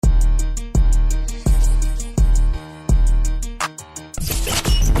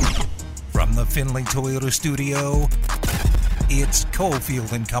Finley Toyota Studio, it's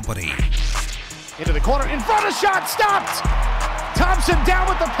Cofield and Company. Into the corner, in front of shot, stopped! Thompson down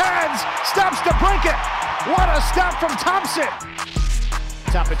with the pads, stops to break it. What a stop from Thompson.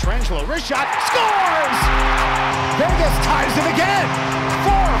 Top Pietrangelo, wrist shot, scores! Vegas ties it again.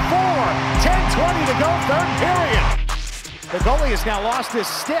 4-4, 10:20 to go, third period. The goalie has now lost his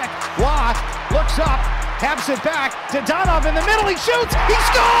stick. Waugh looks up, taps it back to Donov in the middle, he shoots, he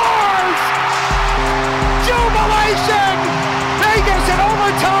scores! Jubilation! Vegas in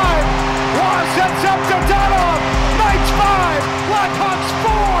overtime. Waugh sets up to Donov. Knights 5, Blackhawks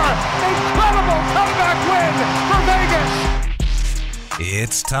 4. Incredible comeback win for Vegas.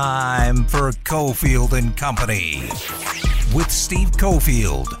 It's time for Cofield and Company with Steve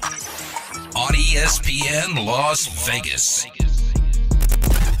Cofield on ESPN Las Vegas.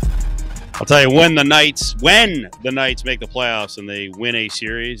 I'll tell you, when the Knights make the playoffs and they win a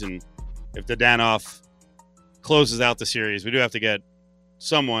series, and if Dadonov closes out the series, we do have to get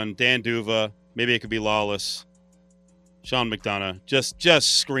someone, Dan D'Uva, maybe it could be Lawless, Sean McDonough,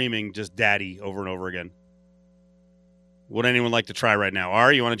 just screaming just daddy over and over again. Would anyone like to try right now?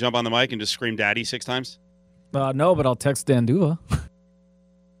 Ari, you want to jump on the mic and just scream daddy 6 times? No, but I'll text Dan D'Uva.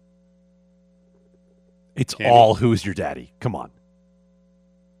 It's Candy. All who's your daddy. Come on.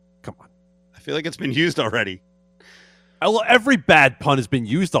 I feel like it's been used already. Every bad pun has been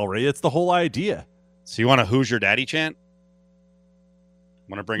used already. It's the whole idea. So you want a who's your daddy chant?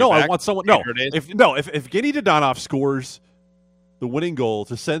 Want to bring it back? I want someone. No, if Evgeny Dadonov scores the winning goal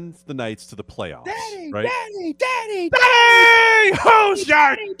to send the Knights to the playoffs, right? Daddy! Who's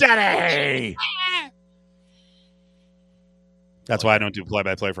your daddy? That's why I don't do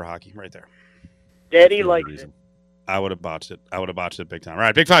play-by-play for hockey. Right there. Daddy likes it. I would have botched it big time. All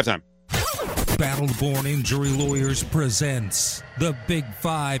right, Big Five time. Battle-Born Injury Lawyers presents the Big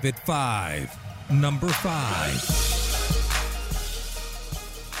Five at 5. Number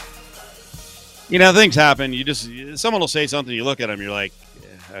 5. You know, things happen. Someone will say something. You look at them. You're like,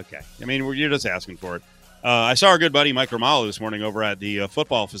 yeah, okay. I mean, you're just asking for it. I saw our good buddy Mike Romalo this morning over at the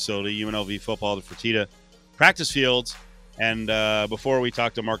football facility, UNLV football, the Fertitta practice fields. And before we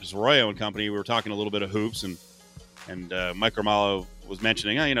talked to Marcus Arroyo and company, we were talking a little bit of hoops. And Mike Romalo was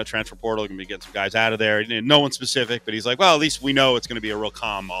mentioning, transfer portal, going to be getting some guys out of there. No one specific, but he's like, well, at least we know it's going to be a real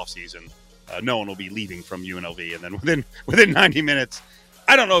calm offseason. No one will be leaving from UNLV. And then within 90 minutes,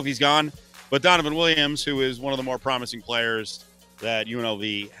 I don't know if he's gone, but Donovan Williams, who is one of the more promising players that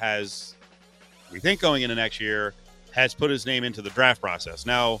UNLV has, we think going into next year, has put his name into the draft process.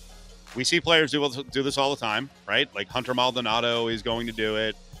 Now, we see players do this all the time, right? Like Hunter Maldonado is going to do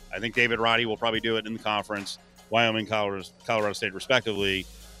it. I think David Roddy will probably do it in the conference. Wyoming, Colorado State, respectively.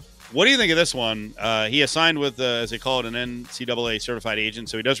 What do you think of this one? He has signed with, as they call it, an NCAA certified agent,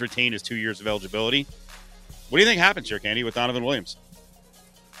 so he does retain his 2 years of eligibility. What do you think happens here, Candy, with Donovan Williams?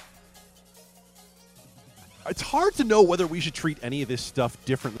 It's hard to know whether we should treat any of this stuff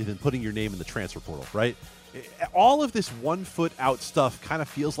differently than putting your name in the transfer portal, right? All of this 1 foot out stuff kind of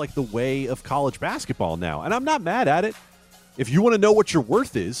feels like the way of college basketball now, and I'm not mad at it. If you want to know what your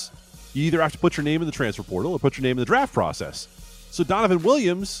worth is, you either have to put your name in the transfer portal or put your name in the draft process. So Donovan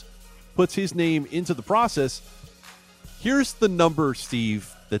Williams puts his name into the process. Here's the number,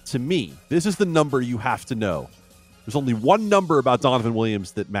 Steve, that to me, this is the number you have to know. There's only one number about Donovan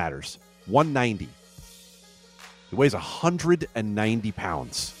Williams that matters. 190. He weighs 190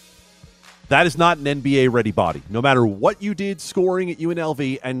 pounds. That is not an NBA-ready body. No matter what you did scoring at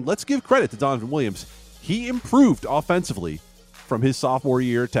UNLV, and let's give credit to Donovan Williams, he improved offensively from his sophomore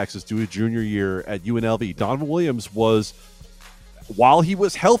year at Texas to his junior year at UNLV. Donovan Williams was, while he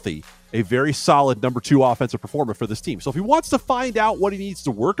was healthy, a very solid number 2 offensive performer for this team. So if he wants to find out what he needs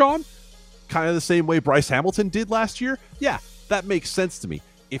to work on, kind of the same way Bryce Hamilton did last year, yeah, that makes sense to me.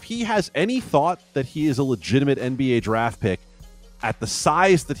 If he has any thought that he is a legitimate NBA draft pick at the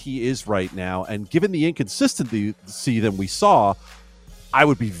size that he is right now, and given the inconsistency that we saw, I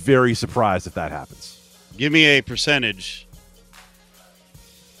would be very surprised if that happens. Give me a percentage.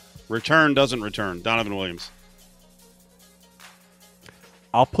 Return, doesn't return. Donovan Williams.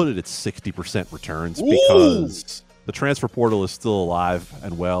 I'll put it at 60% returns because the transfer portal is still alive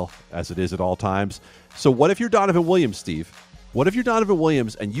and well, as it is at all times. So what if you're Donovan Williams, Steve? What if you're Donovan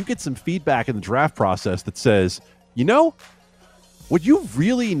Williams and you get some feedback in the draft process that says, what you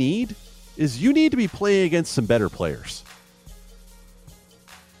really need is you need to be playing against some better players.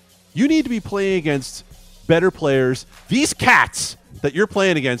 You need to be playing against better players. These cats that you're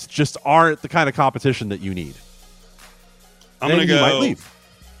playing against just aren't the kind of competition that you need. I'm going to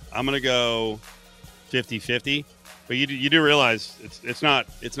go 50-50, but you do realize it's not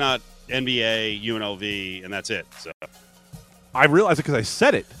NBA, UNLV, and that's it. So I realized it because I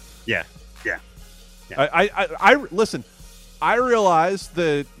said it. yeah. I listen. I realize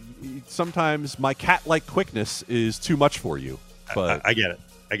that sometimes my cat-like quickness is too much for you. But I get it.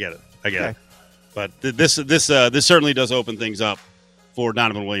 Okay. it. But this certainly does open things up for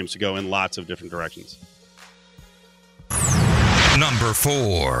Donovan Williams to go in lots of different directions. Number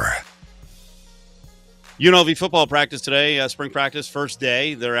 4. UNLV football practice today, spring practice, first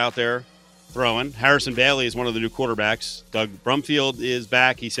day. They're out there throwing. Harrison Bailey is one of the new quarterbacks. Doug Brumfield is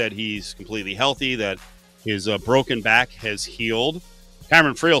back. He said he's completely healthy, that his broken back has healed.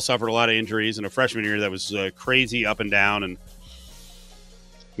 Cameron Friel suffered a lot of injuries in a freshman year that was crazy up and down. And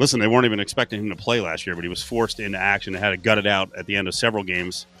listen, they weren't even expecting him to play last year, but he was forced into action and had to gut it out at the end of several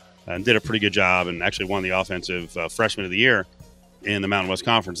games and did a pretty good job and actually won the offensive freshman of the year in the Mountain West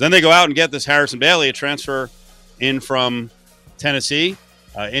Conference. Then they go out and get this Harrison Bailey, a transfer in from Tennessee.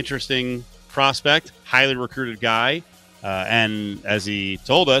 Interesting prospect, highly recruited guy. And as he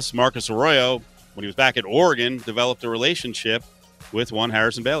told us, Marcus Arroyo, when he was back at Oregon, developed a relationship with one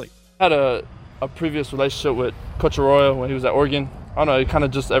Harrison Bailey. I had a previous relationship with Coach Arroyo when he was at Oregon. I don't know, it kind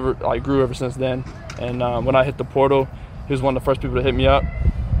of just grew ever since then. And when I hit the portal, he was one of the first people to hit me up.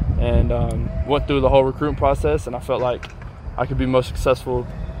 And went through the whole recruiting process, and I felt like I could be most successful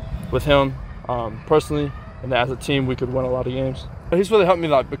with him personally, and as a team we could win a lot of games. But he's really helped me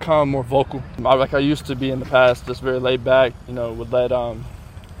become more vocal. I used to be in the past, just very laid back, would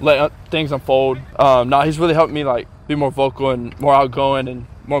let things unfold. He's really helped me be more vocal and more outgoing and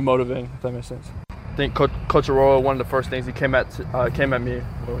more motivating, if that makes sense. I think Coach Arroyo, one of the first things he came at me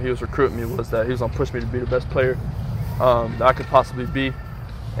when he was recruiting me was that he was gonna push me to be the best player that I could possibly be.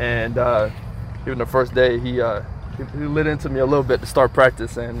 And even the first day, he lit into me a little bit to start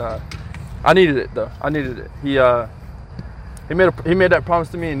practice, and I needed it though. I needed it. He made that promise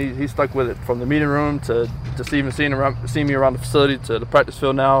to me, and he stuck with it from the meeting room to just even seeing me around the facility to the practice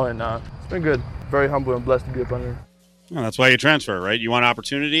field now, and it's been good. Very humble and blessed to be up under him. Well, that's why you transfer, right? You want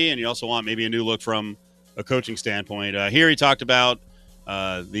opportunity, and you also want maybe a new look from a coaching standpoint. Here he talked about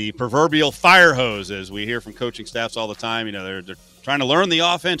the proverbial fire hose, as we hear from coaching staffs all the time. They're trying to learn the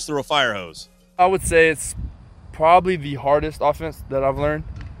offense through a fire hose. I would say it's probably the hardest offense that I've learned.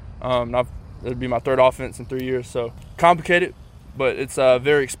 It'd be my third offense in 3 years, so complicated, but it's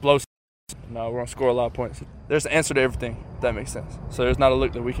very explosive. We're going to score a lot of points. There's an answer to everything, if that makes sense. So there's not a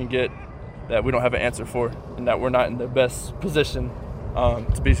look that we can get that we don't have an answer for, and that we're not in the best position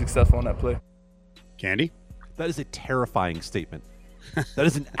to be successful in that play. Candy? That is a terrifying statement. That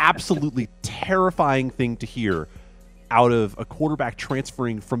is an absolutely terrifying thing to hear out of a quarterback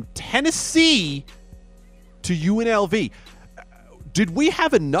transferring from Tennessee to UNLV. Did we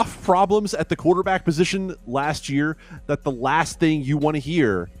have enough problems at the quarterback position last year that the last thing you want to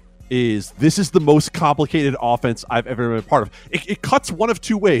hear is this is the most complicated offense I've ever been a part of? It cuts one of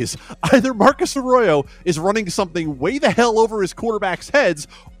two ways. Either Marcus Arroyo is running something way the hell over his quarterback's heads,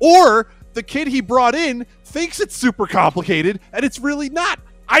 or the kid he brought in thinks it's super complicated and it's really not.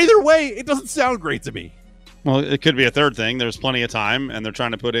 Either way, it doesn't sound great to me. Well, it could be a third thing. There's plenty of time, and they're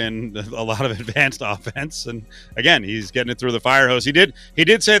trying to put in a lot of advanced offense. And again, he's getting it through the fire hose. He did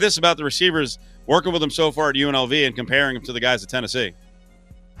say this about the receivers working with them so far at UNLV and comparing them to the guys at Tennessee.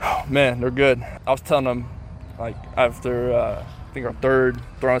 Oh, man, they're good. I was telling them, after I think our third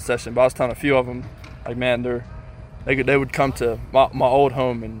throwing session, but I was telling a few of them, man, they would come to my old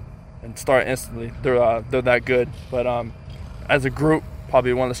home and start instantly. They're that good. But as a group,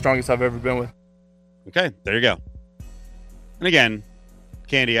 probably one of the strongest I've ever been with. Okay, there you go. And again,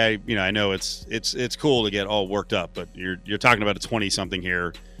 Candy, I know it's cool to get all worked up, but you're talking about a 20-something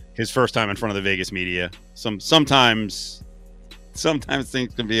here, his first time in front of the Vegas media. Sometimes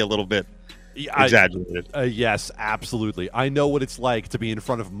things can be a little bit exaggerated. Yes, absolutely. I know what it's like to be in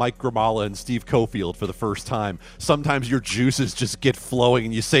front of Mike Grimala and Steve Cofield for the first time. Sometimes your juices just get flowing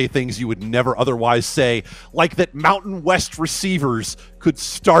and you say things you would never otherwise say, like that Mountain West receivers could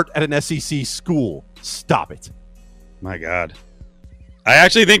start at an SEC school. Stop it. My God. I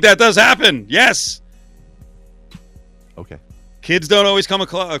actually think that does happen. Yes. Okay. Kids don't always come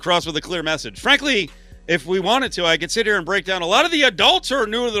across with a clear message. Frankly, if we wanted to, I could sit here and break down a lot of the adults who are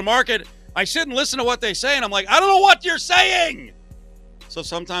new to the market. I sit and listen to what they say, and I'm like, I don't know what you're saying. So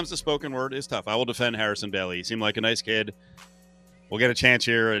sometimes the spoken word is tough. I will defend Harrison Bailey. He seemed like a nice kid. We'll get a chance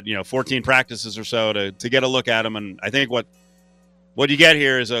here at 14 practices or so to get a look at him. And I think what you get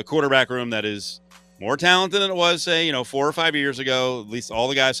here is a quarterback room that is more talented than it was, say, 4 or 5 years ago. At least all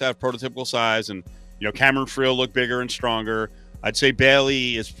the guys have prototypical size, and Cameron Friel looked bigger and stronger. I'd say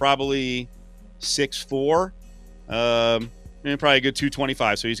Bailey is probably 6'4", probably a good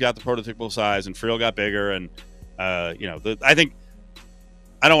 225. So he's got the prototypical size, and Friel got bigger. And, I think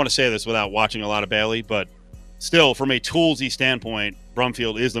I don't want to say this without watching a lot of Bailey, but still, from a toolsy standpoint,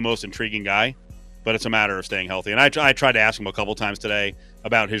 Brumfield is the most intriguing guy, but it's a matter of staying healthy. And I tried to ask him a couple times today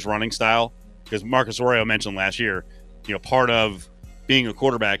about his running style, because Marcus Arroyo mentioned last year, part of being a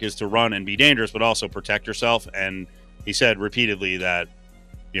quarterback is to run and be dangerous, but also protect yourself. And he said repeatedly that,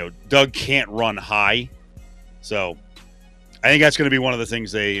 Doug can't run high. So I think that's going to be one of the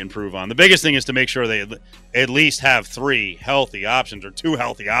things they improve on. The biggest thing is to make sure they at least have 3 healthy options or 2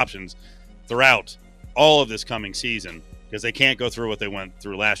 healthy options throughout all of this coming season, because they can't go through what they went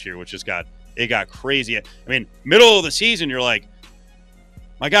through last year, which just got crazy. I mean, middle of the season, you're like,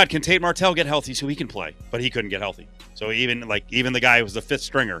 my God, can Tate Martell get healthy so he can play? But he couldn't get healthy. So even the guy who was the 5th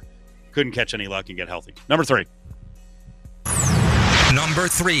stringer couldn't catch any luck and get healthy. Number 3. Number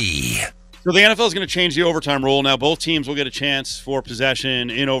 3. So the NFL is going to change the overtime rule. Now both teams will get a chance for possession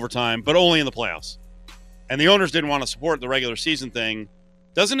in overtime, but only in the playoffs. And the owners didn't want to support the regular season thing.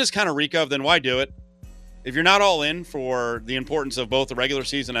 Doesn't this kind of reek of, then why do it? If you're not all in for the importance of both the regular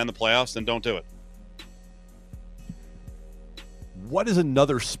season and the playoffs, then don't do it. What is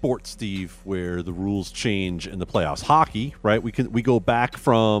another sport, Steve, where the rules change in the playoffs? Hockey, right? We go back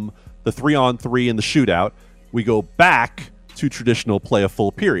from the 3-on-3 and the shootout. We go back to traditional play a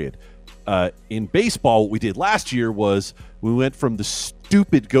full period. In baseball, what we did last year was we went from the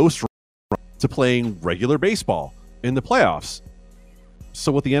stupid ghost run to playing regular baseball in the playoffs.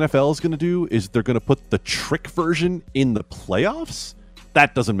 So what the NFL is going to do is they're going to put the trick version in the playoffs?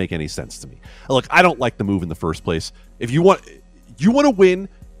 That doesn't make any sense to me. Look, I don't like the move in the first place. If you want to win,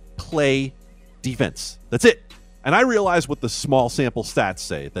 play defense. That's it. And I realize what the small sample stats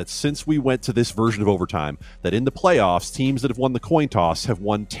say, that since we went to this version of overtime, that in the playoffs, teams that have won the coin toss have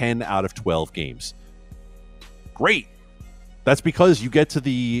won 10 out of 12 games. Great. That's because you get to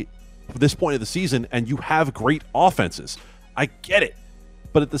this point of the season and you have great offenses. I get it.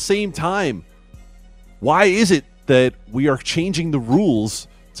 But at the same time, why is it that we are changing the rules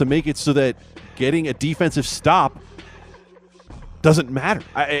to make it so that getting a defensive stop doesn't matter?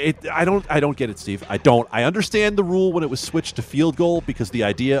 I don't get it, Steve. I don't. I understand the rule when it was switched to field goal, because the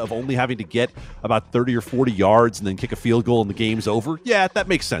idea of only having to get about 30 or 40 yards and then kick a field goal and the game's over. Yeah, that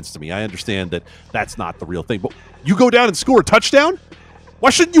makes sense to me. I understand that that's not the real thing. But you go down and score a touchdown? Why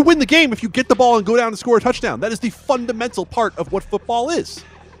shouldn't you win the game if you get the ball and go down and score a touchdown? That is the fundamental part of what football is.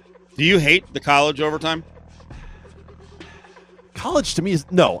 Do you hate the college overtime? College to me is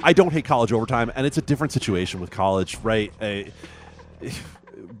no. I don't hate college overtime, and it's a different situation with college, right?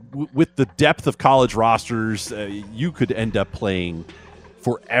 With the depth of college rosters, you could end up playing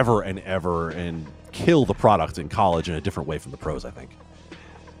forever and ever and kill the product in college in a different way from the pros, I think.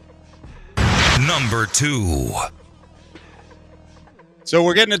 Number 2. So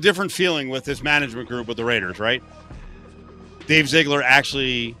we're getting a different feeling with this management group with the Raiders, right? Dave Ziegler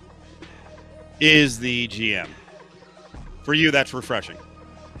actually is the GM. For you, that's refreshing.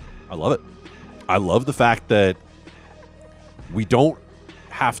 I love it. I love the fact that we don't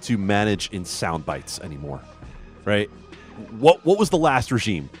have to manage in sound bites anymore, right? What was the last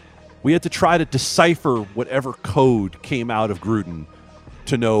regime? We had to try to decipher whatever code came out of Gruden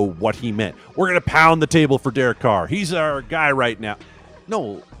to know what he meant. We're going to pound the table for Derek Carr. He's our guy right now.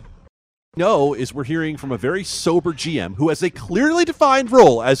 No, is we're hearing from a very sober GM who has a clearly defined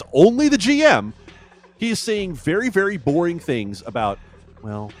role as only the GM. He is saying very, very boring things about,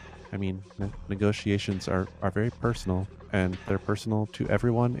 well, I mean, negotiations are very personal, and they're personal to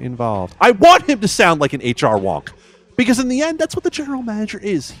everyone involved. I want him to sound like an HR wonk, because in the end, that's what the general manager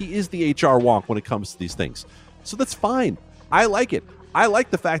is. He is the HR wonk when it comes to these things. So that's fine. I like it. I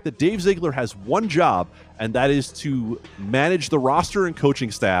like the fact that Dave Ziegler has one job, and that is to manage the roster and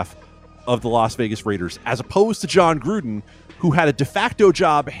coaching staff of the Las Vegas Raiders, as opposed to John Gruden, who had a de facto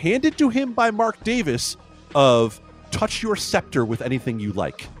job handed to him by Mark Davis of touch your scepter with anything you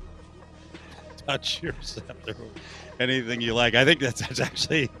like. Touch your scepter with anything you like. I think that's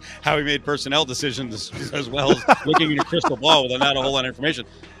actually how he made personnel decisions, as well as looking in a crystal ball with not a whole lot of information.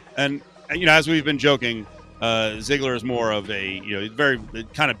 And, as we've been joking, Ziegler is more of a, very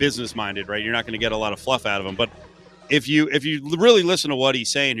kind of business-minded, right? You're not going to get a lot of fluff out of him. But if you really listen to what he's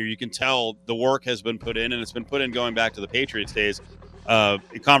saying here, you can tell the work has been put in, and it's been put in going back to the Patriots days. A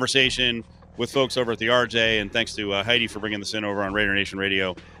conversation with folks over at the RJ, and thanks to Heidi for bringing this in over on Raider Nation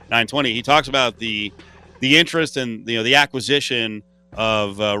Radio 920. He talks about the interest and the acquisition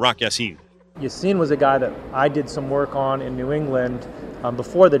of Rock Ya-Sin. Ya-Sin was a guy that I did some work on in New England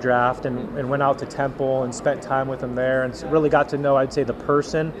before the draft and went out to Temple and spent time with him there and really got to know, I'd say, the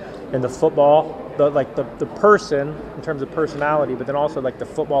person and the football, the person in terms of personality, but then also like the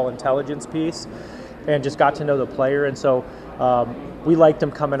football intelligence piece, and just got to know the player. And so we liked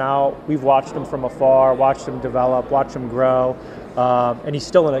him coming out. We've watched him from afar, watched him develop, watched him grow, and he's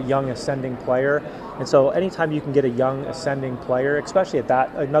still a young ascending player. And so anytime you can get a young ascending player, especially at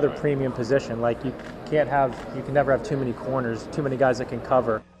that another premium position, like you can never have too many corners, too many guys that can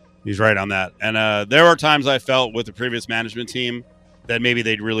cover. He's right on that. And there were times I felt with the previous management team that maybe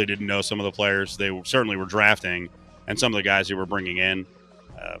they really didn't know some of the players they certainly were drafting and some of the guys they were bringing in.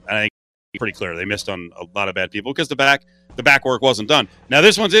 And I think it's pretty clear they missed on a lot of bad people because the back work wasn't done. Now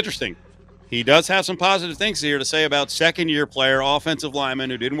this one's interesting. He does have some positive things here to say about second-year player, offensive lineman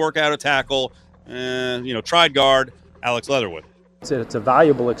who didn't work out a tackle, tried guard, Alex Leatherwood. It's a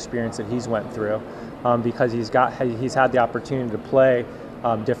valuable experience that he's went through because he's had the opportunity to play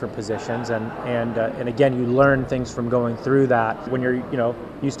different positions, and again, you learn things from going through that. When you're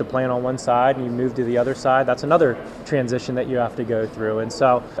used to playing on one side and you move to the other side, that's another transition that you have to go through. And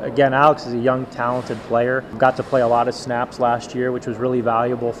so again, Alex is a young, talented player. Got to play a lot of snaps last year, which was really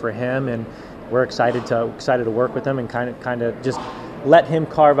valuable for him, and we're excited to work with him and kind of just let him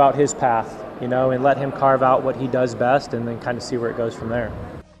carve out his path, and let him carve out what he does best, and then kind of see where it goes from there.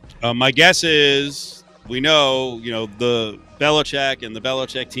 My guess is we know, the Belichick and the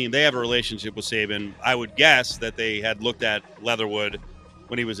Belichick team, they have a relationship with Saban. I would guess that they had looked at Leatherwood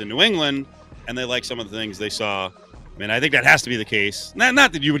when he was in New England, and they like some of the things they saw. I mean, I think that has to be the case.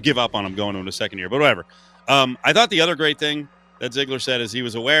 Not that you would give up on him going into the second year, but whatever. I thought the other great thing that Ziegler said is he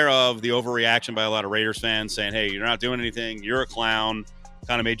was aware of the overreaction by a lot of Raiders fans saying, hey, you're not doing anything, you're a clown.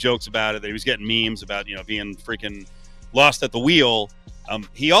 Kind of made jokes about it, that he was getting memes about, being freaking lost at the wheel.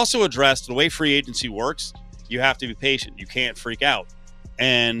 He also addressed the way free agency works. You have to be patient. You can't freak out.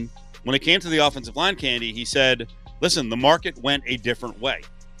 And when it came to the offensive line, Candy, he said, listen, the market went a different way.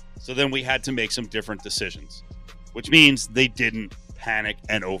 So then we had to make some different decisions, which means they didn't panic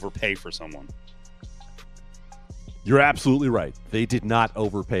and overpay for someone. You're absolutely right. They did not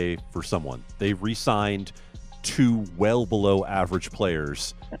overpay for someone. They re-signed two well below average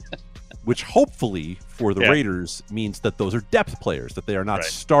players, which hopefully for the Raiders means that those are depth players, that they are not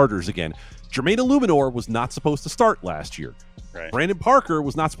starters again. Jermaine Illuminor was not supposed to start last year. Brandon Parker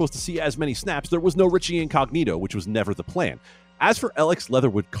was not supposed to see as many snaps. There was no Richie Incognito, which was never the plan. As for Alex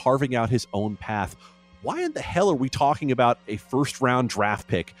Leatherwood carving out his own path, why in the hell are we talking about a first-round draft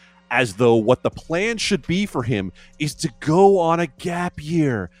pick as though what the plan should be for him is to go on a gap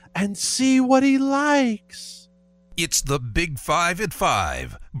year and see what he likes? It's the Big 5 at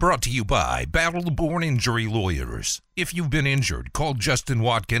 5, brought to you by Battle-Born Injury Lawyers. If you've been injured, call Justin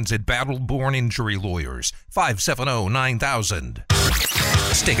Watkins at Battle-Born Injury Lawyers, 570-9000.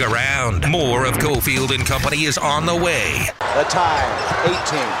 Stick around. More of Cofield and Company is on the way. The time, 18.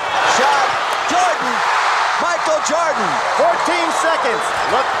 Shot, Jordan, Michael Jordan. 14 seconds.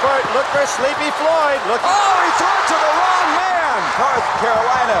 Look for Sleepy Floyd. He threw it to the wrong man. North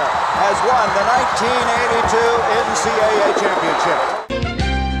Carolina has won the 1982 NCAA championship.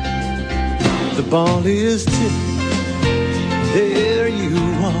 The ball is tipped. There you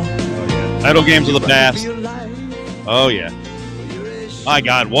are. Title games of the past. Oh, yeah. My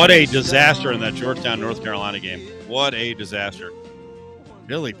God, what a disaster in that Georgetown, North Carolina game. What a disaster.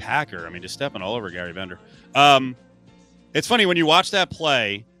 Billy Packer, just stepping all over Gary Bender. It's funny, when you watch that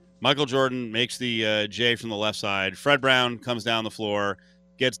play, Michael Jordan makes the J from the left side. Fred Brown comes down the floor,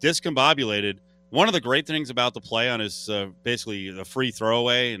 gets discombobulated. One of the great things about the play on his basically a free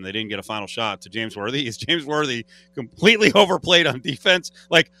throwaway, and they didn't get a final shot to James Worthy, is James Worthy completely overplayed on defense,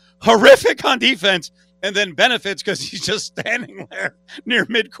 like horrific on defense, and then benefits because he's just standing there near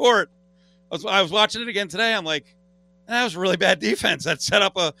midcourt. I was watching it again today. I'm like, that was really bad defense. That set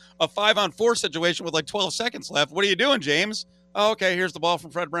up a 5-on-4 situation with like 12 seconds left. What are you doing, James? Oh, okay, here's the ball from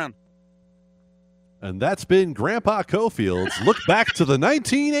Fred Brown. And that's been Grandpa Cofield's look back to the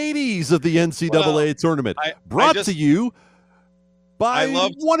 1980s of the NCAA tournament. Brought to you by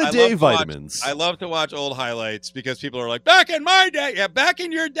One-A-Day Vitamins. I love to watch old highlights because people are like, back in my day. Yeah, back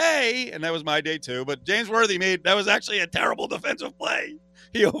in your day. And that was my day too. But James Worthy that was actually a terrible defensive play.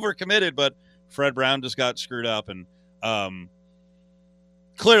 He overcommitted, but Fred Brown just got screwed up. And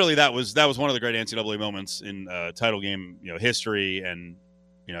clearly that was one of the great NCAA moments in title game history. And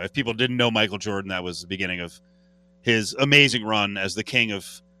if people didn't know Michael Jordan, that was the beginning of his amazing run as the king of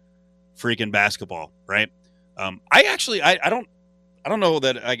freaking basketball, right? I don't know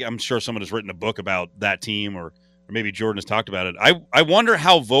that I'm sure someone has written a book about that team or or maybe Jordan has talked about it. I wonder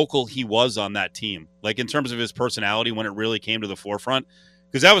how vocal he was on that team, like in terms of his personality when it really came to the forefront,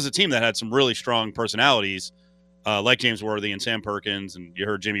 because that was a team that had some really strong personalities, like James Worthy and Sam Perkins, and you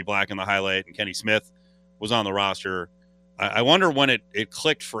heard Jimmy Black in the highlight, and Kenny Smith was on the roster. I wonder when it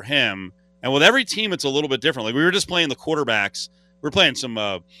clicked for him. And with every team, it's a little bit different. Like we were just playing the quarterbacks. We were playing some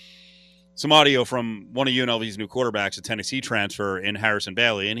audio from one of UNLV's new quarterbacks, a Tennessee transfer in Harrison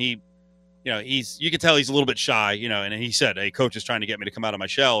Bailey, and he, you could tell he's a little bit shy, and he said, "Hey, coach is trying to get me to come out of my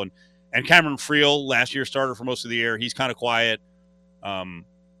shell." And Cameron Friel, last year starter for most of the year, he's kind of quiet.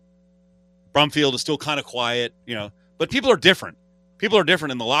 Brumfield is still kind of quiet, but people are different. People are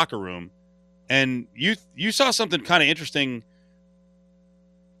different in the locker room. And you saw something kind of interesting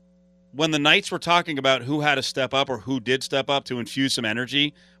when the Knights were talking about who had to step up or who did step up to infuse some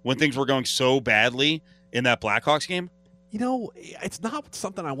energy when things were going so badly in that Blackhawks game. It's not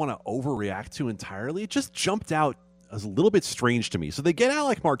something I want to overreact to entirely. It just jumped out as a little bit strange to me. So they get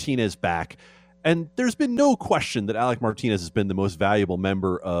Alec Martinez back, and there's been no question that Alec Martinez has been the most valuable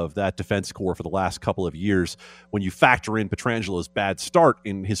member of that defense core for the last couple of years when you factor in Petrangelo's bad start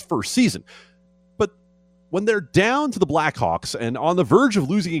in his first season. But when they're down to the Blackhawks and on the verge of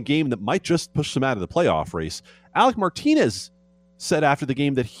losing a game that might just push them out of the playoff race, Alec Martinez said after the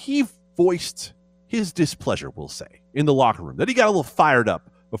game that he voiced his displeasure, we'll say, in the locker room, that he got a little fired up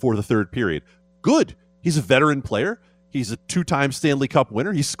before the third period. Good. He's a veteran player. He's a two-time Stanley Cup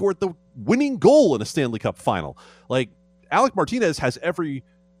winner. He scored the winning goal in a Stanley Cup final. Like, Alec Martinez has every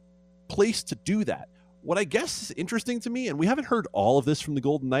place to do that. What I guess is interesting to me, and we haven't heard all of this from the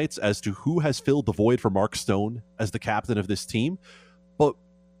Golden Knights as to who has filled the void for Mark Stone as the captain of this team, but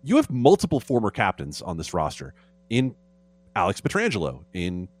you have multiple former captains on this roster in Alex Pietrangelo,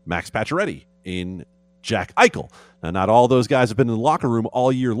 in Max Pacioretty, in Jack Eichel. Now, not all those guys have been in the locker room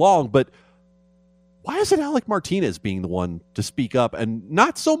all year long, but why is it Alec Martinez being the one to speak up? And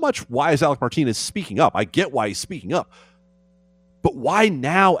not so much why is Alec Martinez speaking up. I get why he's speaking up. But why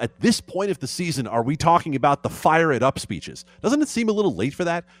now, at this point of the season, are we talking about the fire it up speeches? Doesn't it seem a little late for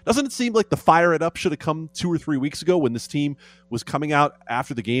that? Doesn't it seem like the fire it up should have come 2 or 3 weeks ago when this team was coming out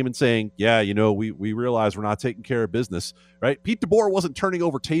after the game and saying, yeah, we realize we're not taking care of business, right? Pete DeBoer wasn't turning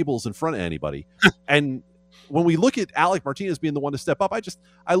over tables in front of anybody. And when we look at Alec Martinez being the one to step up,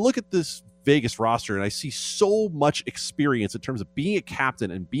 I look at this Vegas roster and I see so much experience in terms of being a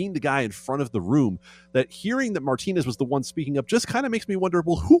captain and being the guy in front of the room that hearing that Martinez was the one speaking up just kind of makes me wonder,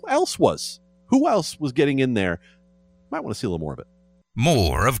 well, who else was getting in there? Might want to see a little more of it.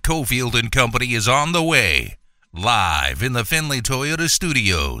 More of Cofield and Company is on the way, live in the Findlay Toyota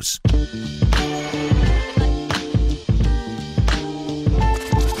studios.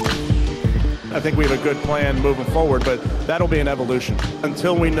 I think we have a good plan moving forward, but that'll be an evolution.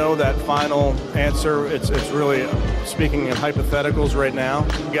 Until we know that final answer, it's really speaking in hypotheticals right now.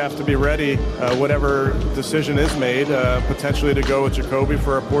 You have to be ready, whatever decision is made, potentially to go with Jacoby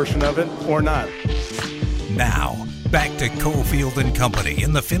for a portion of it or not. Now, back to Cofield and Company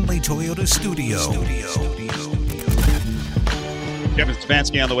in the Findlay Toyota studio. Kevin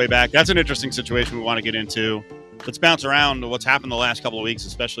Stefanski on the way back. That's an interesting situation we want to get into. Let's bounce around to what's happened the last couple of weeks,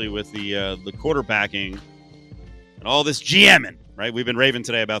 especially with the quarterbacking and all this GMing, right? We've been raving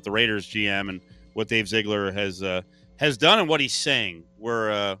today about the Raiders GM and what Dave Ziegler has done and what he's saying.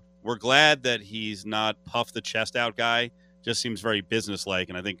 We're glad that he's not puff the chest out guy. Just seems very businesslike,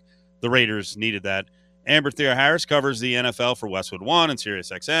 and I think the Raiders needed that. Amber Theoharis covers the NFL for Westwood One and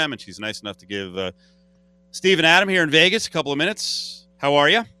SiriusXM, and she's nice enough to give Steve and Adam here in Vegas a couple of minutes. How are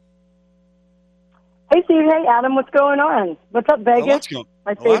you? Hey, Steve. Hey, Adam. What's going on? What's up, Vegas?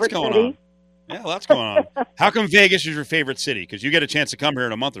 My favorite city. Yeah, lots going on. How come Vegas is your favorite city? Because you get a chance to come here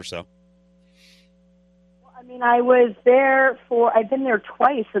in a month or so. Well, I mean, I've been there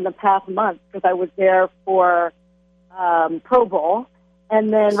twice in the past month because I was there for Pro Bowl.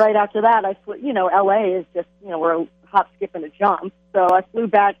 And then right after that, I flew, LA is just, we're a hop, skip, and a jump. So I flew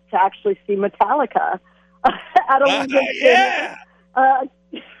back to actually see Metallica at Allegiant yeah.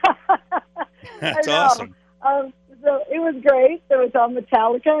 That's awesome. So it was great. So it's on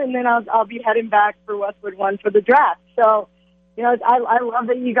Metallica, and then I'll be heading back for Westwood One for the draft. So, I love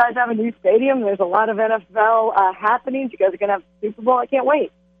that you guys have a new stadium. There's a lot of NFL happenings. You guys are going to have the Super Bowl. I can't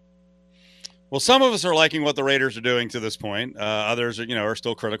wait. Well, some of us are liking what the Raiders are doing to this point. Others are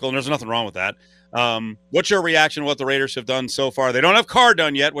still critical, and there's nothing wrong with that. What's your reaction to what the Raiders have done so far? They don't have Carr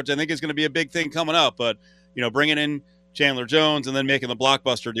done yet, which I think is going to be a big thing coming up, but, bringing in Chandler Jones and then making the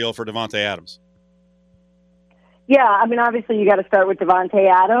blockbuster deal for Davante Adams. Yeah, I mean, obviously you got to start with Davante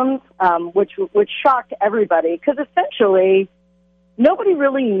Adams, which shocked everybody because essentially, nobody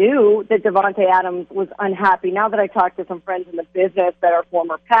really knew that Davante Adams was unhappy. Now that I talked to some friends in the business that are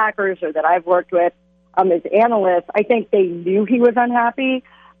former Packers or that I've worked with as analysts, I think they knew he was unhappy,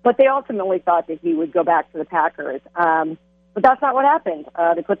 but they ultimately thought that he would go back to the Packers. But that's not what happened.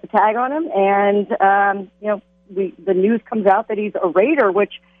 They put the tag on him, and the news comes out that he's a Raider,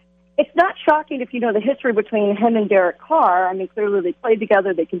 which it's not shocking if you know the history between him and Derek Carr. I mean, clearly they played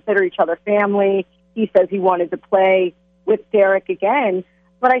together. They consider each other family. He says he wanted to play with Derek again.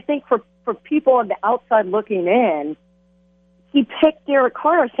 But I think for people on the outside looking in, he picked Derek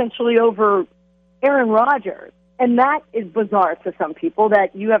Carr essentially over Aaron Rodgers. And that is bizarre to some people,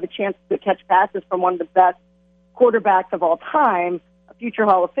 that you have a chance to catch passes from one of the best quarterbacks of all time, a future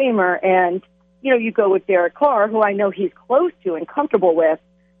Hall of Famer, and, you go with Derek Carr, who I know he's close to and comfortable with.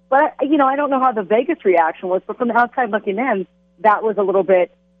 But, I don't know how the Vegas reaction was, but from the outside looking in, that was a little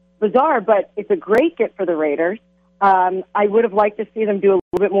bit bizarre, but it's a great get for the Raiders. I would have liked to see them do a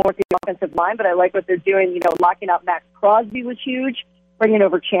little bit more with the offensive line, but I like what they're doing. Locking up Max Crosby was huge. Bringing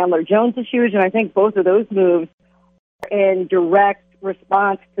over Chandler Jones is huge, and I think both of those moves are in direct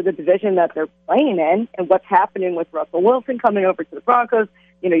response to the division that they're playing in and what's happening with Russell Wilson coming over to the Broncos.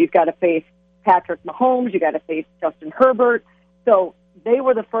 You've got to face Patrick Mahomes. You've got to face Justin Herbert. So they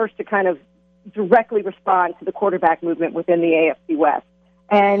were the first to kind of directly respond to the quarterback movement within the AFC West.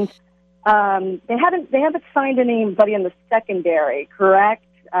 And they haven't signed anybody in the secondary, correct?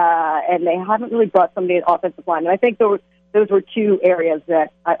 And they haven't really brought somebody in offensive line. And I think those were two areas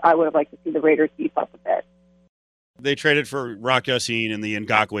that I would have liked to see the Raiders beef up a bit. They traded for Rock Ya-Sin in the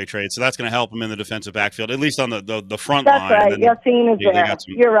Ngakoue trade, so that's going to help them in the defensive backfield, at least on the front line. That's right. Ya-Sin is there.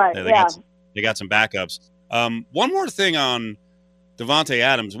 You're right. They got some backups. One more thing on Davante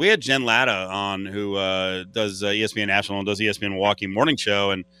Adams. We had Jen Latta on, who does ESPN National and does ESPN Milwaukee Morning Show,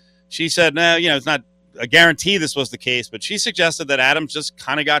 and she said, it's not a guarantee this was the case, but she suggested that Adams just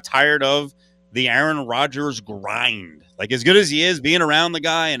kind of got tired of the Aaron Rodgers grind. Like, as good as he is, being around the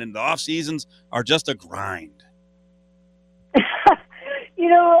guy and in the off seasons are just a grind.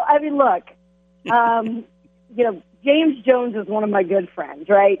 Look, James Jones is one of my good friends,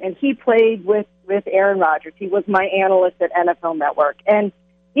 right? And he played with Aaron Rodgers. He was my analyst at NFL Network, and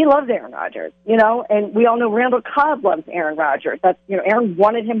he loves Aaron Rodgers, and we all know Randall Cobb loves Aaron Rodgers. That's, Aaron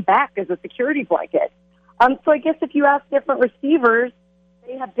wanted him back as a security blanket. So I guess if you ask different receivers,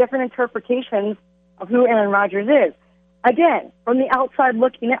 they have different interpretations of who Aaron Rodgers is. Again, from the outside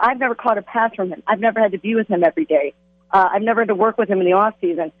looking in, I've never caught a pass from him. I've never had to be with him every day. I've never had to work with him in the off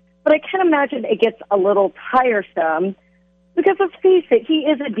season. But I can imagine it gets a little tiresome because, let's face it, he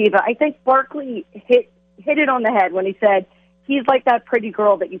is a diva. I think Barkley hit it on the head when he said he's like that pretty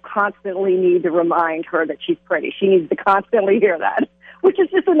girl that you constantly need to remind her that she's pretty. She needs to constantly hear that, which is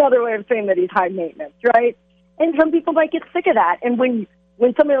just another way of saying that he's high maintenance, right? And some people might get sick of that. And when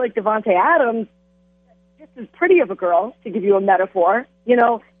somebody like Davante Adams, just as pretty of a girl, to give you a metaphor,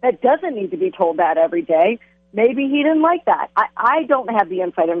 that doesn't need to be told that every day, maybe he didn't like that. I don't have the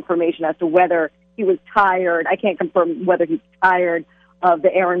inside information as to whether he was tired. I can't confirm whether he's tired of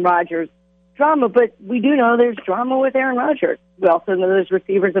the Aaron Rodgers drama, but we do know there's drama with Aaron Rodgers. We also know there's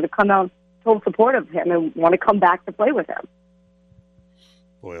receivers that have come out full support of him and want to come back to play with him.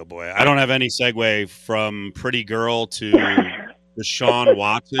 Boy, oh boy. I don't have any segue from pretty girl to Deshaun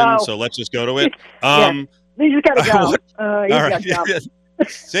Watson, so let's just go to it. You just got to go. All right.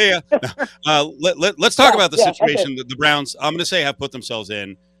 See ya. Let's talk about the situation that the Browns, I'm going to say, have put themselves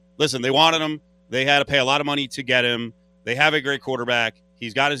in. Listen, they wanted him. They had to pay a lot of money to get him. They have a great quarterback.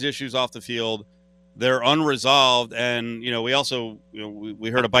 He's got his issues off the field. They're unresolved. And, we also,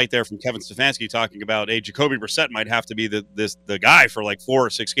 we heard a bite there from Kevin Stefanski talking about, Jacoby Brissett might have to be the guy for like 4 or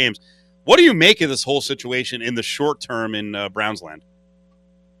 6 games. What do you make of this whole situation in the short term in Browns land?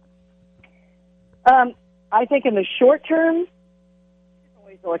 I think in the short term,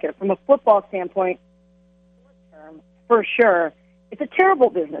 to look at it from a football standpoint, short term, for sure, it's a terrible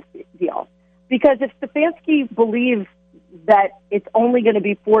business deal. Because if Stefanski believes that it's only going to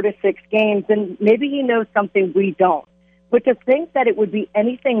be 4 to 6 games, then maybe he knows something we don't. But to think that it would be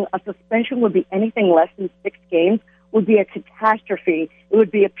a suspension would be anything less than 6 games would be a catastrophe. It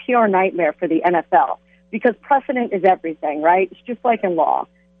would be a pure nightmare for the NFL. Because precedent is everything, right? It's just like in law.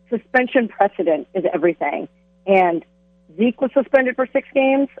 Suspension precedent is everything. And Zeke was suspended for 6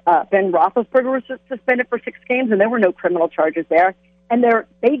 games. Ben Roethlisberger was suspended for 6 games, and there were no criminal charges there. And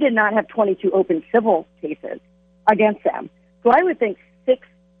they did not have 22 open civil cases against them. So I would think 6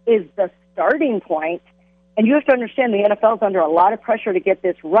 is the starting point. And you have to understand the NFL is under a lot of pressure to get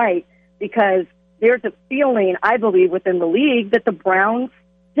this right because there's a feeling, I believe, within the league that the Browns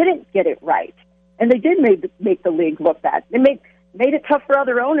didn't get it right. And they did make the league look bad. made it tough for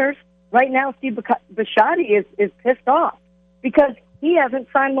other owners. Right now, Steve Bisciotti is pissed off because he hasn't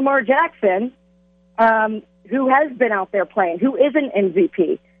signed Lamar Jackson, who has been out there playing, who is an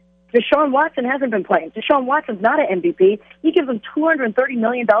MVP. Deshaun Watson hasn't been playing. Deshaun Watson's not an MVP. He gives him $230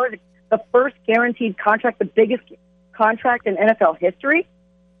 million, the first guaranteed contract, the biggest contract in NFL history.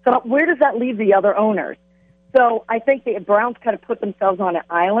 So where does that leave the other owners? So I think the Browns kind of put themselves on an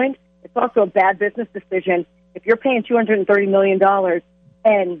island. It's also a bad business decision. If you're paying $230 million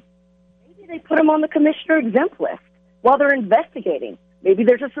and maybe they put him on the commissioner exempt list while they're investigating. Maybe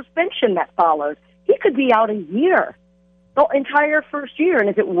there's a suspension that follows. He could be out a year, the entire first year, and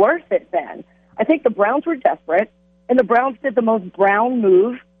is it worth it then? I think the Browns were desperate, and the Browns did the most Brown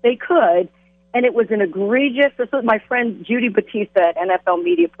move they could, and it was an egregious, this was my friend Judy Batista at NFL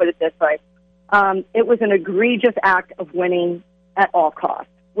Media put it this way, it was an egregious act of winning at all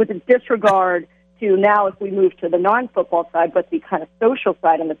costs, with a disregard to now if we move to the non-football side, but the kind of social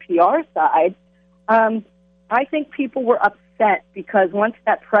side and the PR side, I think people were upset because once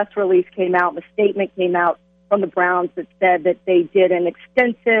that press release came out, the statement came out from the Browns that said that they did an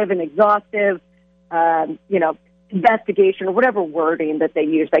extensive and exhaustive, investigation or whatever wording that they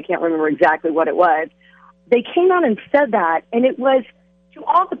used. I can't remember exactly what it was. They came out and said that, and it was to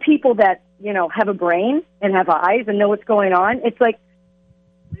all the people that, have a brain and have eyes and know what's going on. It's like,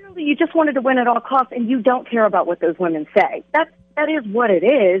 clearly you just wanted to win at all costs, and you don't care about what those women say. That is what it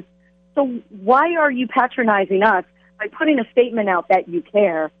is. So why are you patronizing us by putting a statement out that you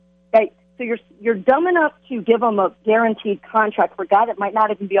care? So you're dumb enough to give them a guaranteed contract for a guy that might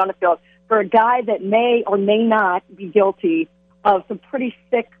not even be on the field, for a guy that may or may not be guilty of some pretty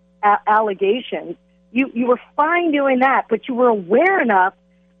sick allegations. You were fine doing that, but you were aware enough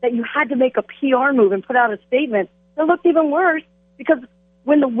that you had to make a PR move and put out a statement that looked even worse because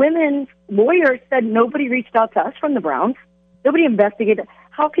when the women's lawyers said nobody reached out to us from the Browns, nobody investigated,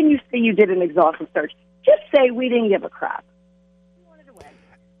 how can you say you did an exhaustive search? Just say we didn't give a crap. We wanted to win.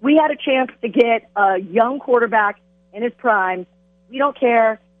 We had a chance to get a young quarterback in his prime. We don't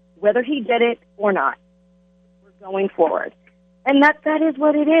care whether he did it or not. We're going forward. And that is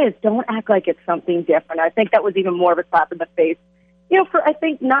what it is. Don't act like it's something different. I think that was even more of a slap in the face. For I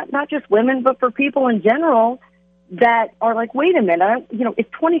think not just women, but for people in general that are like, wait a minute,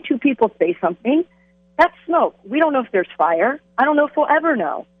 if 22 people say something, that's smoke. We don't know if there's fire. I don't know if we'll ever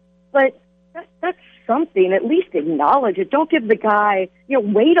know. But that's something. At least acknowledge it. Don't give the guy,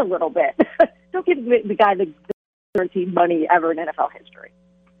 wait a little bit. Don't give the guy the guaranteed money ever in NFL history.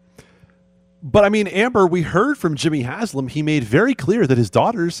 But, Amber, we heard from Jimmy Haslam. He made very clear that his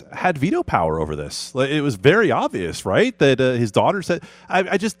daughters had veto power over this. It was very obvious, right, that his daughters said –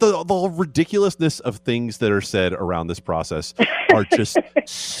 I just – the ridiculousness of things that are said around this process are just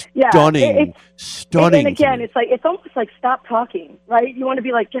stunning. Stunning. And again, it's almost like stop talking, right? You want to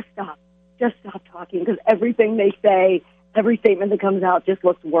be like, just stop talking, because everything they say, every statement that comes out just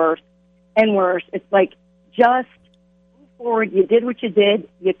looks worse and worse. It's like just – forward. You did what you did.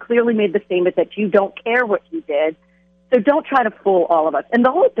 You clearly made the statement that you don't care what you did. So don't try to fool all of us. And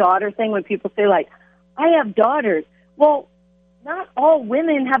the whole daughter thing, when people say, like, I have daughters. Well, not all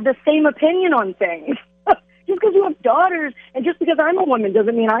women have the same opinion on things. Just because you have daughters and just because I'm a woman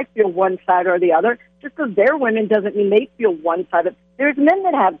doesn't mean I feel one side or the other. Just because they're women doesn't mean they feel one side. There's men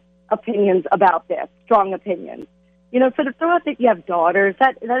that have opinions about this, strong opinions. So to throw out that you have daughters,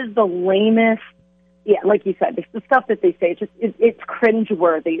 that is the lamest. Yeah, like you said, the stuff that they say, it's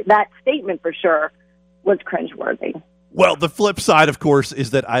cringeworthy. That statement for sure was cringeworthy. Well, the flip side, of course, is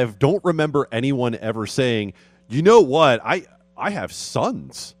that I don't remember anyone ever saying, you know what, I have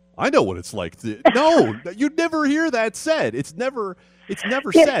sons. I know what it's like to. No, you never hear that said. It's never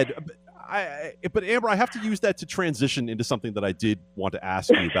said. But Amber, I have to use that to transition into something that I did want to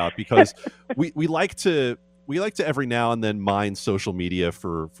ask you about, because we like to every now and then mine social media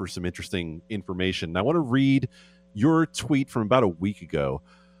for some interesting information. And I want to read your tweet from about a week ago.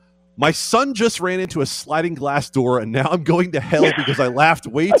 My son just ran into a sliding glass door, and now I'm going to hell because I laughed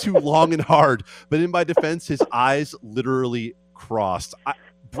way too long and hard. But in my defense, his eyes literally crossed.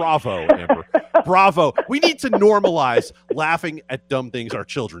 Bravo, Amber. Bravo. We need to normalize laughing at dumb things our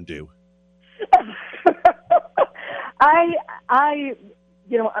children do.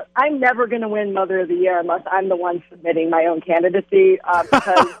 I'm never going to win Mother of the Year unless I'm the one submitting my own candidacy,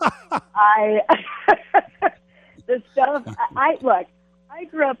 because I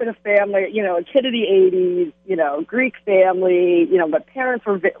grew up in a family, a kid of the 80s, Greek family, my parents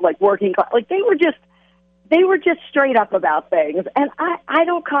were working class. They were just straight up about things. And I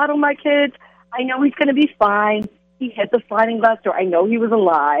don't coddle my kids. I know he's going to be fine. He hit the sliding glass door. I know he was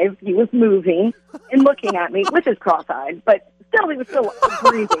alive. He was moving and looking at me with his cross-eyed, but he was still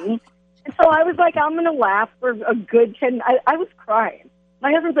breathing. And so I was like, I'm going to laugh for a good 10. I was crying.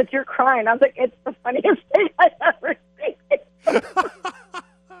 My husband's like, you're crying. I was like, it's the funniest thing I've ever seen.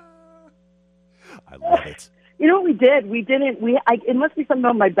 I love it. You know what we did? It must be something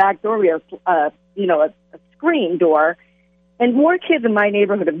on my back door. We have, a screen door. And more kids in my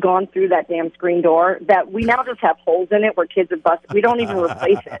neighborhood have gone through that damn screen door that we now just have holes in it where kids have busted. We don't even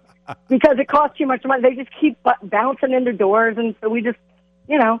replace it because it costs too much money. They just keep bouncing into doors. And so we just,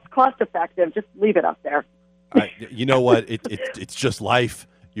 it's cost effective. Just leave it up there. You know what? It's just life.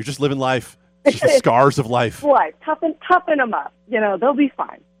 You're just living life. It's just the scars of life. Life. Toughen them up. They'll be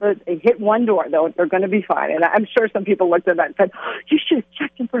fine. But they hit one door, though. They're going to be fine. And I'm sure some people looked at that and said, you should have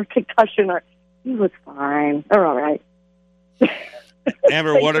checked him for a concussion. Or he was fine. They're all right.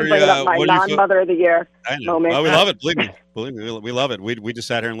 Amber, what are you? My non-mother of the year moment. Oh, we love it. Believe me, we love it. We just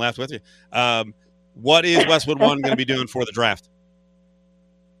sat here and laughed with you. What is Westwood One going to be doing for the draft?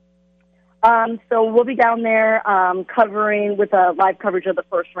 So we'll be down there covering with a live coverage of the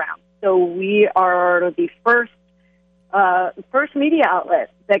first round. So we are the first media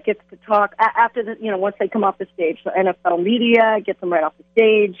outlet that gets to talk after once they come off the stage. So NFL media gets them right off the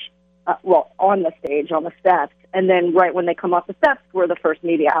stage. On the stage, on the steps, and then right when they come off the steps, we're the first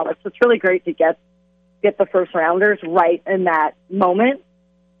media outlet. So it's really great to get the first rounders right in that moment.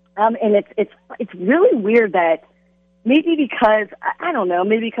 And it's really weird that maybe because I don't know,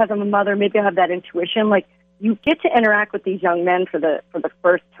 maybe because I'm a mother, maybe I have that intuition. Like you get to interact with these young men for the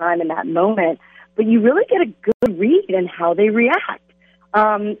first time in that moment, but you really get a good read in how they react.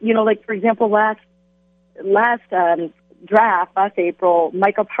 Like for example, last draft last April,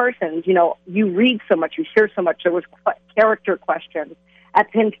 Michael Parsons, you read so much, you hear so much. There was character questions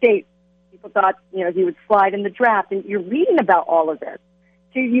at Penn State. People thought, he would slide in the draft, and you're reading about all of this.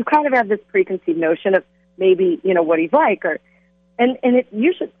 So you kind of have this preconceived notion of maybe, what he's like, and it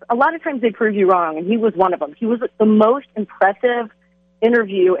usually, a lot of times they prove you wrong, and he was one of them. He was the most impressive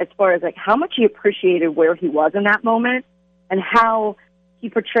interview as far as like how much he appreciated where he was in that moment and how he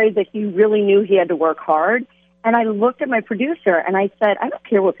portrayed that he really knew he had to work hard. And I looked at my producer and I said, I don't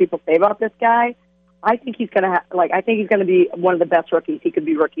care what people say about this guy. I think he's going to I think he's going to be one of the best rookies. He could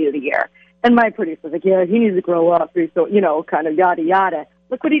be rookie of the year. And my producer was like, yeah, he needs to grow up. So, kind of yada, yada.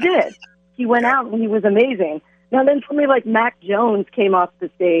 Look what he did. He went out and he was amazing. Now then somebody like Mac Jones came off the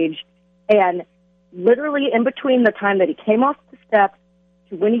stage and literally in between the time that he came off the steps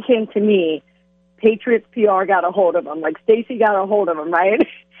to when he came to me, Patriots PR got a hold of him. Like Stacey got a hold of him, right?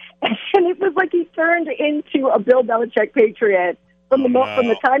 And it was like he turned into a Bill Belichick Patriot from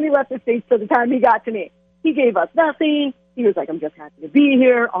the time he left the States to the time he got to me. He gave us nothing. He was like, I'm just happy to be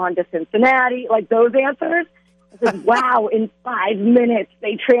here, on to Cincinnati. Like those answers. I said, wow, in 5 minutes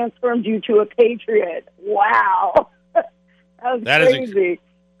they transformed you to a Patriot. Wow. That was crazy.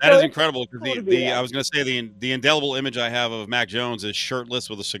 That is incredible because I was going to say the indelible image I have of Mac Jones is shirtless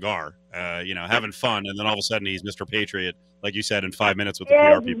with a cigar, having fun, and then all of a sudden he's Mr. Patriot, like you said, in 5 minutes with the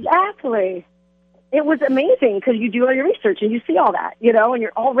PR people. Exactly. It was amazing because you do all your research and you see all that, and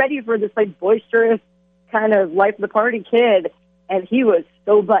you're all ready for this like boisterous kind of life of the party kid, and he was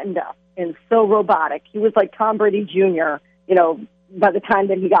so buttoned up and so robotic. He was like Tom Brady Jr., by the time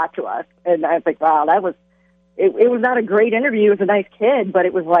that he got to us, and I was like, wow, that was. It was not a great interview. He was a nice kid, but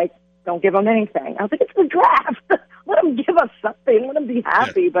it was like, don't give him anything. I was like, it's the draft. Let him give us something. Let him be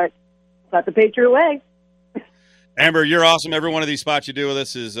happy, but it's not the Patriot way. Amber, you're awesome. Every one of these spots you do with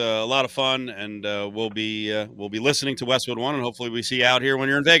us is a lot of fun, and we'll be listening to Westwood One, and hopefully we see you out here when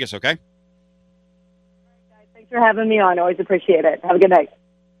you're in Vegas, okay? All right, guys. Thanks for having me on. Always appreciate it. Have a good night.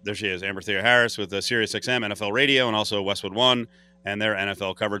 There she is, Amber Thea-Harris with SiriusXM, NFL Radio, and also Westwood One and their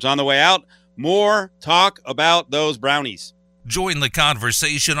NFL coverage. On the way out, more talk about those Brownies. Join the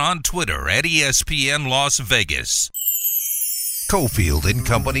conversation on Twitter at ESPN Las Vegas. Cofield and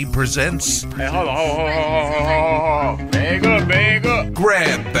Company presents. Hey, hold on. Bag up.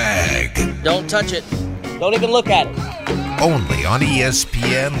 Grab Bag. Don't touch it. Don't even look at it. Only on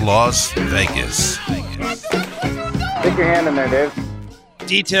ESPN Las Vegas. Stick your hand in there, Dave.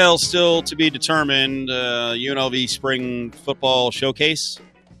 Details still to be determined. UNLV Spring Football Showcase.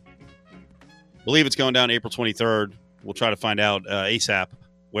 Believe it's going down April 23rd. We'll try to find out ASAP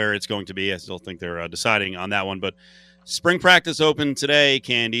where it's going to be. I still think they're deciding on that one. But spring practice opened today,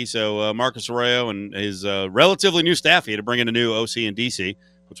 Candy. So Marcus Arroyo and his relatively new staff, he had to bring in a new OC in DC,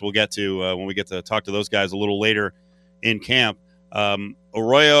 which we'll get to when we get to talk to those guys a little later in camp.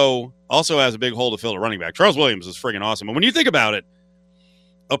 Arroyo also has a big hole to fill at running back. Charles Williams is friggin' awesome. And when you think about it,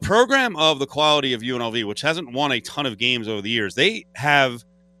 a program of the quality of UNLV, which hasn't won a ton of games over the years, they have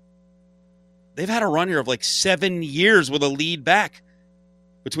they've had a run here of like 7 years with a lead back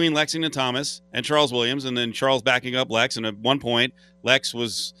between Lexington Thomas and Charles Williams, and then Charles backing up Lex. And at one point, Lex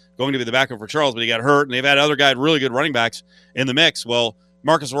was going to be the backup for Charles, but he got hurt, and they've had other guys, really good running backs in the mix. Well,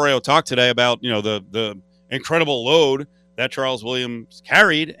 Marcus Arroyo talked today about, the incredible load that Charles Williams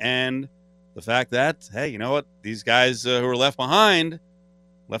carried, and the fact that, hey, you know what? These guys who are left behind,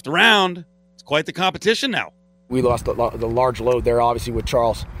 left around, it's quite the competition now. We lost the large load there, obviously, with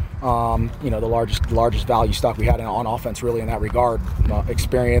Charles. The largest value stock we had on offense, really, in that regard,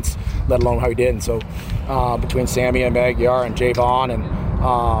 experience, let alone how he did. And so between Sammy and Magyar and Javon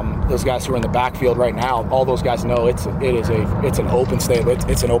and those guys who are in the backfield right now, all those guys know it's an open stable,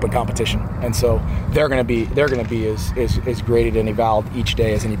 it's an open competition, and so they're going to be as graded and evaluated each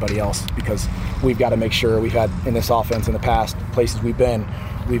day as anybody else, because we've got to make sure we've had in this offense in the past places we've been.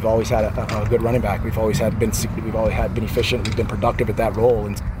 We've always had a good running back. We've always been efficient. We've been productive at that role.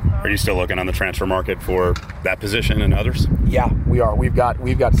 And are you still looking on the transfer market for that position and others? Yeah, we are. We've got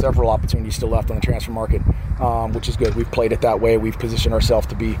several opportunities still left on the transfer market, which is good. We've played it that way. We've positioned ourselves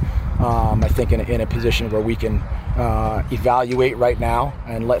to be, I think, in a position where we can evaluate right now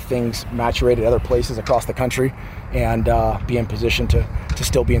and let things maturate at other places across the country, and be in position to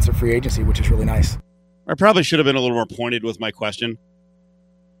still be in some free agency, which is really nice. I probably should have been a little more pointed with my question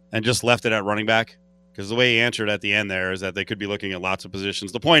and just left it at running back, because the way he answered at the end there is that they could be looking at lots of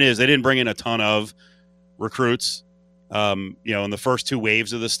positions. The point is they didn't bring in a ton of recruits. In the first two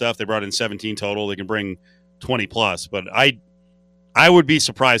waves of this stuff, they brought in 17 total. They can bring 20 plus, but I would be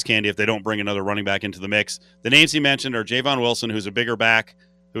surprised, Candy, if they don't bring another running back into the mix. The names he mentioned are Javon Wilson, who's a bigger back,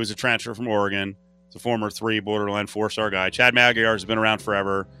 who's a transfer from Oregon. He's a former 3 borderline 4-star guy. Chad Magyar has been around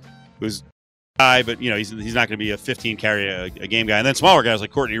forever, who's guy, but he's not going to be a 15 carry a game guy. And then smaller guys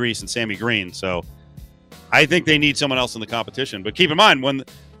like Courtney Reese and Sammy Green. So I think they need someone else in the competition. But keep in mind,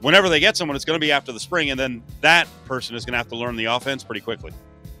 whenever they get someone, it's going to be after the spring, and then that person is going to have to learn the offense pretty quickly.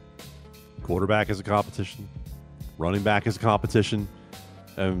 Quarterback is a competition. Running back is a competition.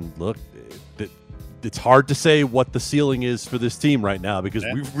 And look, it's hard to say what the ceiling is for this team right now, because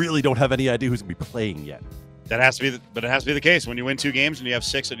we really don't have any idea who's going to be playing yet. But it has to be the case. When you win 2 games and you have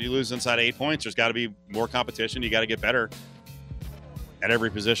 6 and you lose inside 8 points, there's got to be more competition. You got to get better at every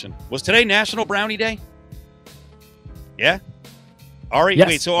position. Was today National Brownie Day? Yeah? Ari, yes.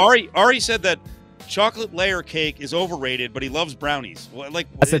 Wait, so Ari said that chocolate layer cake is overrated, but he loves brownies. I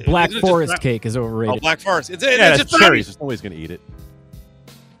said Black Forest cake is overrated. Oh, Black Forest. It's just cherries. There's always going to eat it.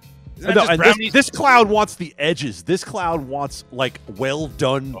 No, and this cloud wants the edges. This cloud wants,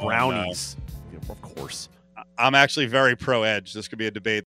 well-done brownies. No. Of course. I'm actually very pro-edge. This could be a debate